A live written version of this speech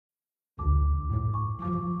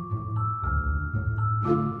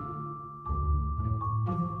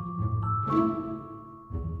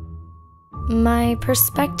My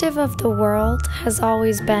perspective of the world has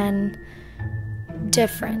always been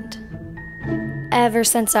different. Ever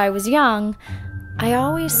since I was young, I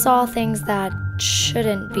always saw things that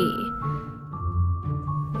shouldn't be.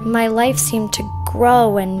 My life seemed to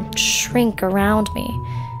grow and shrink around me,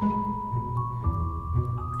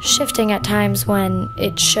 shifting at times when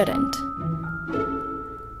it shouldn't.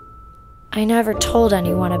 I never told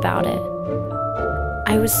anyone about it.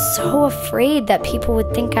 I was so afraid that people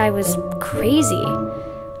would think I was crazy.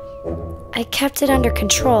 I kept it under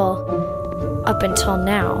control up until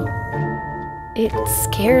now. It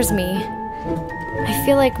scares me. I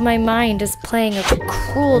feel like my mind is playing a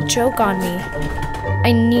cruel joke on me.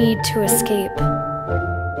 I need to escape.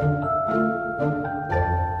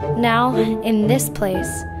 Now, in this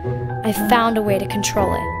place, I've found a way to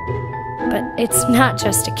control it. But it's not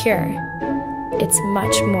just a cure. It's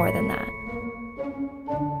much more than that.